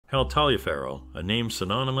Hal Taliaferro, a name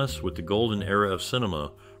synonymous with the golden era of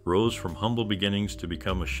cinema, rose from humble beginnings to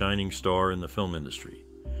become a shining star in the film industry.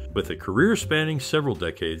 With a career spanning several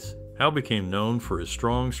decades, Hal became known for his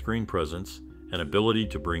strong screen presence and ability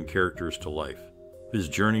to bring characters to life. His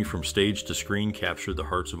journey from stage to screen captured the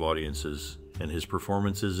hearts of audiences, and his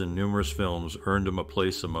performances in numerous films earned him a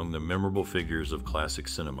place among the memorable figures of classic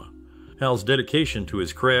cinema. Hal's dedication to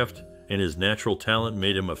his craft and his natural talent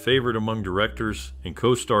made him a favorite among directors and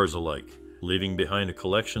co-stars alike, leaving behind a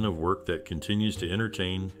collection of work that continues to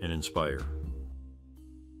entertain and inspire.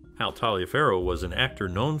 Hal Taliaferro was an actor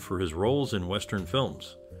known for his roles in Western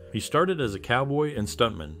films. He started as a cowboy and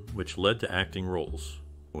stuntman, which led to acting roles.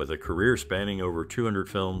 With a career spanning over 200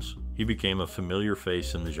 films, he became a familiar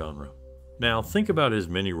face in the genre. Now think about his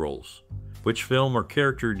many roles. Which film or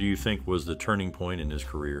character do you think was the turning point in his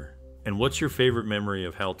career? And what's your favorite memory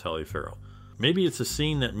of Hal Taliaferro? Maybe it's a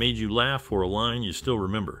scene that made you laugh or a line you still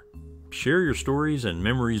remember. Share your stories and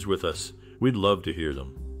memories with us. We'd love to hear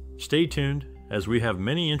them. Stay tuned, as we have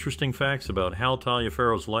many interesting facts about Hal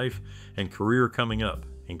Taliaferro's life and career coming up,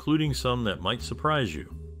 including some that might surprise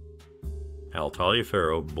you. Hal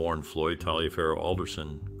Taliaferro, born Floyd Taliaferro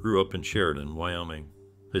Alderson, grew up in Sheridan, Wyoming.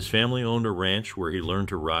 His family owned a ranch where he learned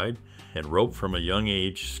to ride and rope from a young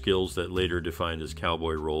age, skills that later defined his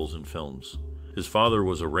cowboy roles in films. His father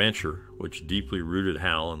was a rancher, which deeply rooted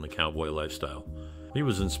Hal in the cowboy lifestyle. He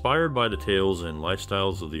was inspired by the tales and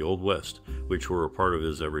lifestyles of the Old West, which were a part of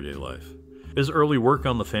his everyday life. His early work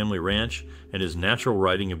on the family ranch and his natural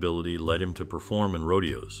riding ability led him to perform in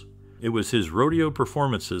rodeos. It was his rodeo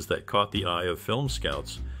performances that caught the eye of film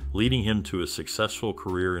scouts, leading him to a successful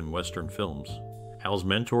career in Western films. Hal's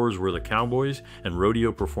mentors were the cowboys and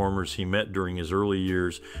rodeo performers he met during his early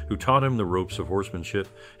years, who taught him the ropes of horsemanship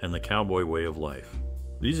and the cowboy way of life.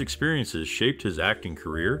 These experiences shaped his acting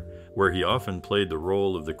career, where he often played the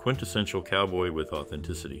role of the quintessential cowboy with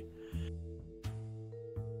authenticity.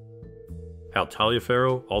 Hal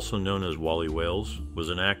Taliaferro, also known as Wally Wales, was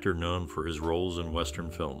an actor known for his roles in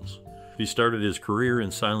Western films. He started his career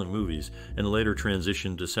in silent movies and later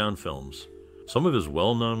transitioned to sound films. Some of his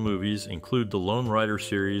well-known movies include the Lone Rider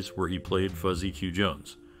series, where he played Fuzzy Q.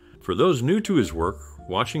 Jones. For those new to his work,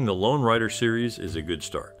 watching the Lone Rider series is a good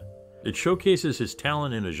start. It showcases his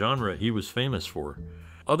talent in a genre he was famous for.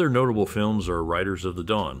 Other notable films are Riders of the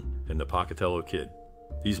Dawn and The Pocatello Kid.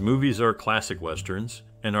 These movies are classic westerns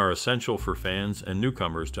and are essential for fans and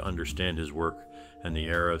newcomers to understand his work and the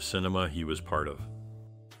era of cinema he was part of.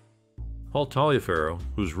 Hal Taliaferro,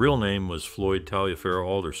 whose real name was Floyd Taliaferro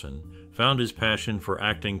Alderson, found his passion for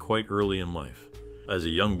acting quite early in life. As a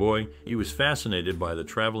young boy, he was fascinated by the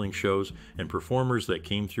traveling shows and performers that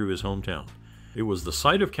came through his hometown. It was the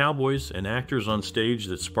sight of cowboys and actors on stage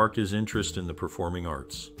that sparked his interest in the performing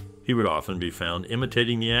arts. He would often be found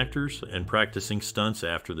imitating the actors and practicing stunts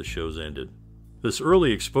after the shows ended. This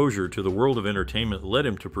early exposure to the world of entertainment led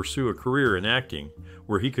him to pursue a career in acting,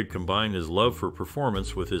 where he could combine his love for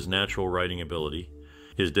performance with his natural writing ability.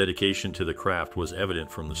 His dedication to the craft was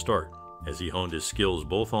evident from the start, as he honed his skills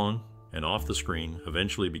both on and off the screen,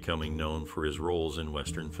 eventually becoming known for his roles in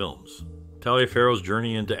Western films. Taliaferro's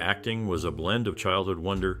journey into acting was a blend of childhood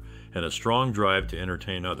wonder and a strong drive to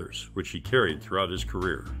entertain others, which he carried throughout his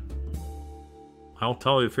career. Hal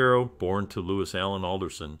Taliaferro, born to Lewis Allen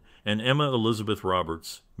Alderson and Emma Elizabeth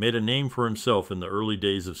Roberts, made a name for himself in the early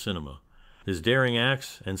days of cinema. His daring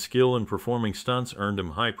acts and skill in performing stunts earned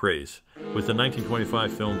him high praise, with the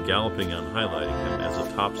 1925 film Galloping On highlighting him as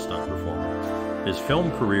a top stunt performer. His film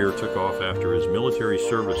career took off after his military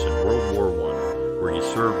service in World War I, where he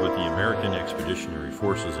served with the American Expeditionary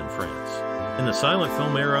Forces in France. In the silent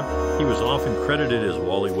film era, he was often credited as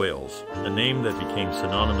Wally Wales, a name that became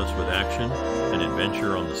synonymous with action and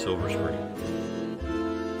adventure on the silver screen.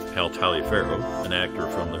 Hal Taliaferro, an actor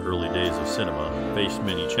from the early days of cinema, faced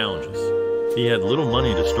many challenges. He had little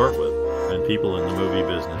money to start with, and people in the movie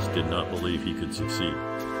business did not believe he could succeed.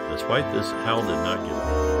 Despite this, Hal did not give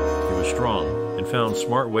up. He was strong and found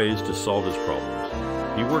smart ways to solve his problems.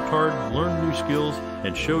 He worked hard, learned new skills,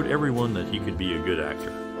 and showed everyone that he could be a good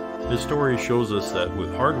actor. His story shows us that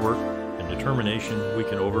with hard work and determination, we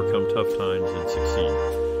can overcome tough times and succeed.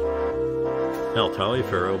 Hal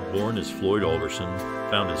Taliaferro, born as Floyd Alderson,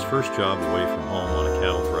 found his first job away from home on a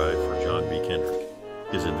cattle drive for John B. Kendrick.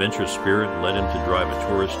 His adventurous spirit led him to drive a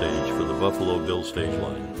tourist stage for the Buffalo Bill stage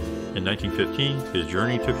line. In 1915, his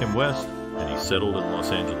journey took him west, and he settled in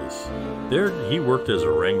Los Angeles. There, he worked as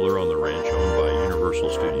a wrangler on the ranch owned by Universal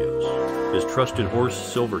Studios. His trusted horse,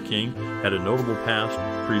 Silver King, had a notable past,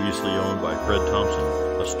 previously owned by Fred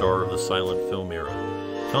Thompson, a star of the silent film era.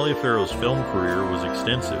 Taliaferro's film career was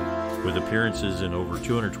extensive, with appearances in over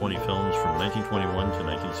 220 films from 1921 to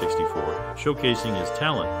 1964, showcasing his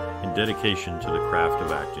talent and dedication to the craft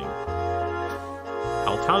of acting.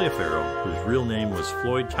 Hal Taliaferro, whose real name was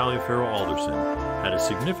Floyd Taliaferro Alderson, had a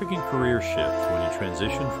significant career shift when he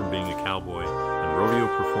transitioned from being a cowboy and rodeo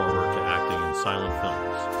performer to acting in silent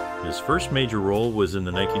films. His first major role was in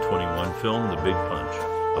the 1921 film The Big Punch,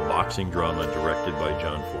 a boxing drama directed by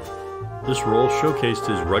John Ford. This role showcased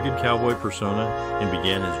his rugged cowboy persona and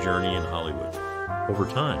began his journey in Hollywood. Over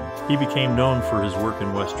time, he became known for his work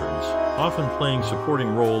in westerns, often playing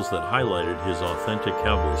supporting roles that highlighted his authentic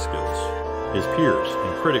cowboy skills. His peers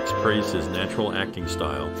and critics praised his natural acting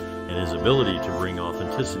style and his ability to bring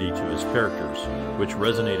authenticity to his characters, which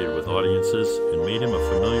resonated with audiences and made him a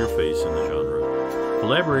familiar face in the genre.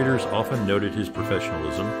 Collaborators often noted his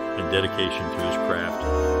professionalism and dedication to his craft,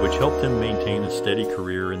 which helped him maintain a steady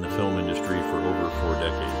career in the film industry for over 4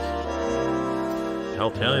 decades.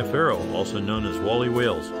 Hal Taliaferro, also known as Wally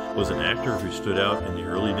Wales, was an actor who stood out in the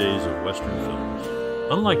early days of Western films.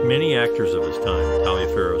 Unlike many actors of his time,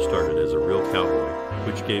 Taliaferro started as a real cowboy,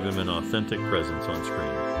 which gave him an authentic presence on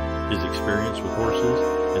screen. His experience with horses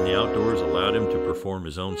and the outdoors allowed him to perform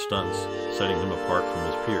his own stunts, setting him apart from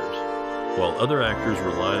his peers. While other actors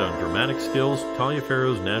relied on dramatic skills,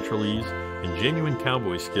 Taliaferro's natural ease and genuine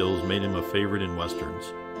cowboy skills made him a favorite in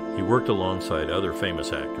westerns. He worked alongside other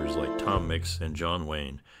famous actors like Tom Mix and John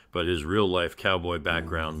Wayne, but his real-life cowboy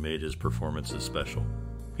background made his performances special.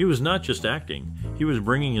 He was not just acting, he was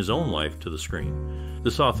bringing his own life to the screen.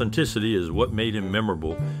 This authenticity is what made him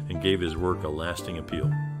memorable and gave his work a lasting appeal.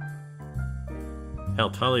 Hal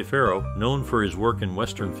Taliaferro, known for his work in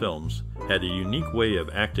Western films, had a unique way of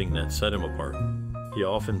acting that set him apart. He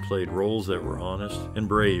often played roles that were honest and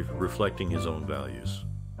brave, reflecting his own values.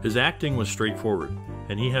 His acting was straightforward,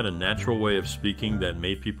 and he had a natural way of speaking that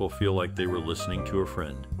made people feel like they were listening to a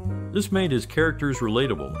friend. This made his characters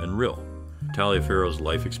relatable and real. Taliaferro's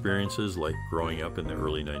life experiences, like growing up in the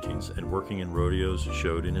early 19s and working in rodeos,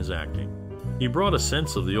 showed in his acting. He brought a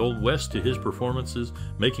sense of the Old West to his performances,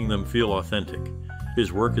 making them feel authentic.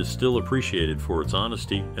 His work is still appreciated for its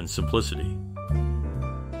honesty and simplicity.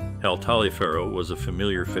 Hal Taliaferro was a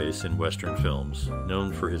familiar face in Western films,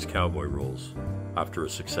 known for his cowboy roles. After a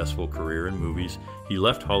successful career in movies, he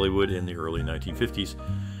left Hollywood in the early 1950s.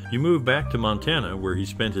 He moved back to Montana, where he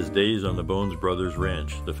spent his days on the Bones Brothers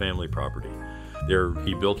Ranch, the family property. There,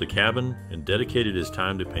 he built a cabin and dedicated his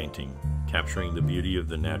time to painting, capturing the beauty of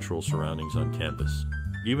the natural surroundings on canvas.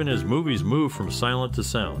 Even as movies moved from silent to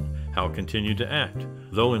sound, Hal continued to act,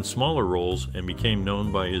 though in smaller roles, and became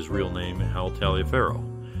known by his real name, Hal Taliaferro.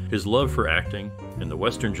 His love for acting and the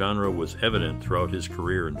Western genre was evident throughout his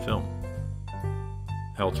career in film.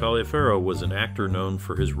 Hal Taliaferro was an actor known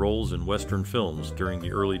for his roles in Western films during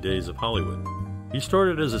the early days of Hollywood. He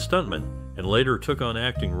started as a stuntman and later took on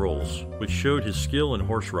acting roles, which showed his skill in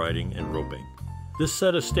horse riding and roping. This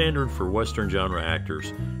set a standard for Western genre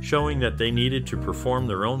actors, showing that they needed to perform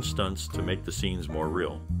their own stunts to make the scenes more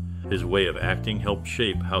real. His way of acting helped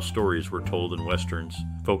shape how stories were told in Westerns,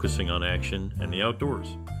 focusing on action and the outdoors.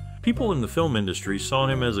 People in the film industry saw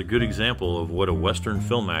him as a good example of what a Western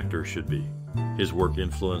film actor should be. His work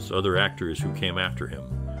influenced other actors who came after him,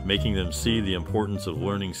 making them see the importance of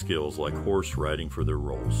learning skills like horse riding for their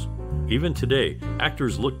roles. Even today,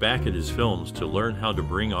 actors look back at his films to learn how to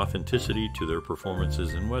bring authenticity to their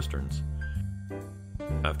performances in Westerns.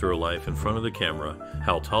 After a life in front of the camera,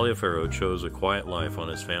 Hal Taliaferro chose a quiet life on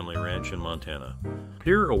his family ranch in Montana.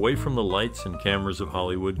 Here, away from the lights and cameras of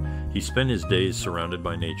Hollywood, he spent his days surrounded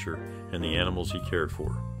by nature and the animals he cared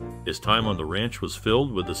for. His time on the ranch was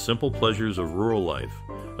filled with the simple pleasures of rural life,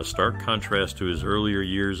 a stark contrast to his earlier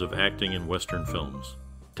years of acting in Western films.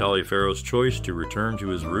 Taliaferro's choice to return to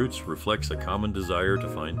his roots reflects a common desire to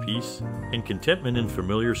find peace and contentment in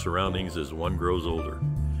familiar surroundings as one grows older.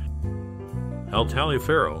 Hal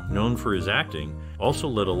Taliaferro, known for his acting, also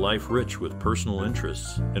led a life rich with personal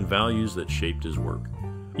interests and values that shaped his work.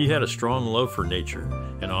 He had a strong love for nature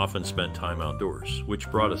and often spent time outdoors, which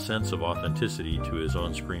brought a sense of authenticity to his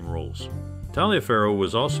on-screen roles. Taliaferro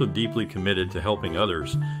was also deeply committed to helping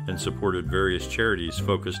others and supported various charities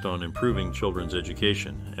focused on improving children's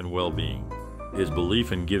education and well-being. His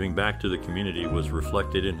belief in giving back to the community was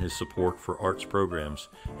reflected in his support for arts programs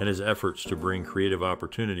and his efforts to bring creative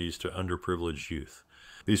opportunities to underprivileged youth.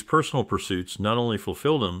 These personal pursuits not only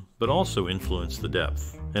fulfilled him, but also influenced the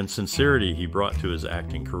depth and sincerity he brought to his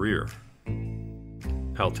acting career.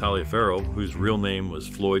 Hal Taliaferro, whose real name was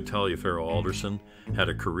Floyd Taliaferro Alderson, had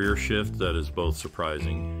a career shift that is both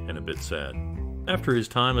surprising and a bit sad. After his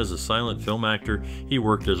time as a silent film actor, he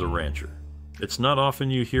worked as a rancher. It's not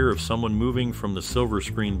often you hear of someone moving from the silver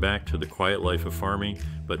screen back to the quiet life of farming,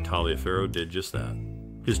 but Taliaferro did just that.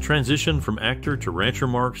 His transition from actor to rancher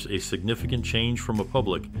marks a significant change from a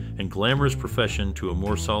public and glamorous profession to a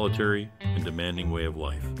more solitary and demanding way of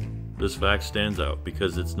life. This fact stands out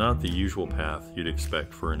because it's not the usual path you'd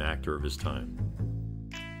expect for an actor of his time.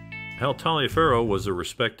 Hal Taliaferro was a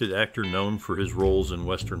respected actor known for his roles in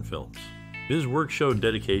Western films. His work showed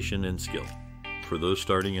dedication and skill. For those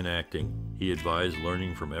starting in acting, he advised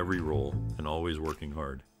learning from every role and always working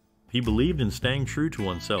hard. He believed in staying true to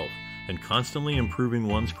oneself and constantly improving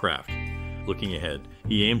one's craft. Looking ahead,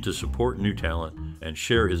 he aimed to support new talent and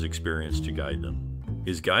share his experience to guide them.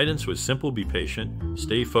 His guidance was simple: be patient,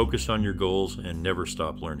 stay focused on your goals, and never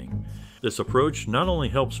stop learning. This approach not only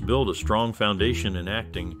helps build a strong foundation in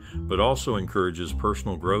acting, but also encourages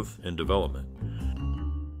personal growth and development.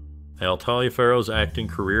 Hal Taliaferro's acting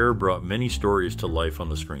career brought many stories to life on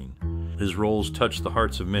the screen. His roles touched the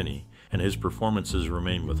hearts of many, and his performances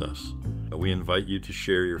remain with us. We invite you to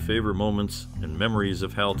share your favorite moments and memories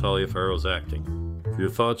of Hal Taliaferro's acting. Your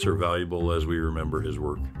thoughts are valuable as we remember his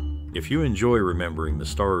work. If you enjoy remembering the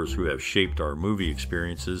stars who have shaped our movie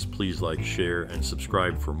experiences, please like, share, and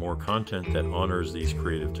subscribe for more content that honors these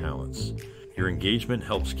creative talents. Your engagement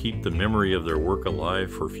helps keep the memory of their work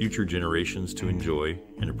alive for future generations to enjoy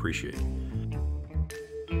and appreciate.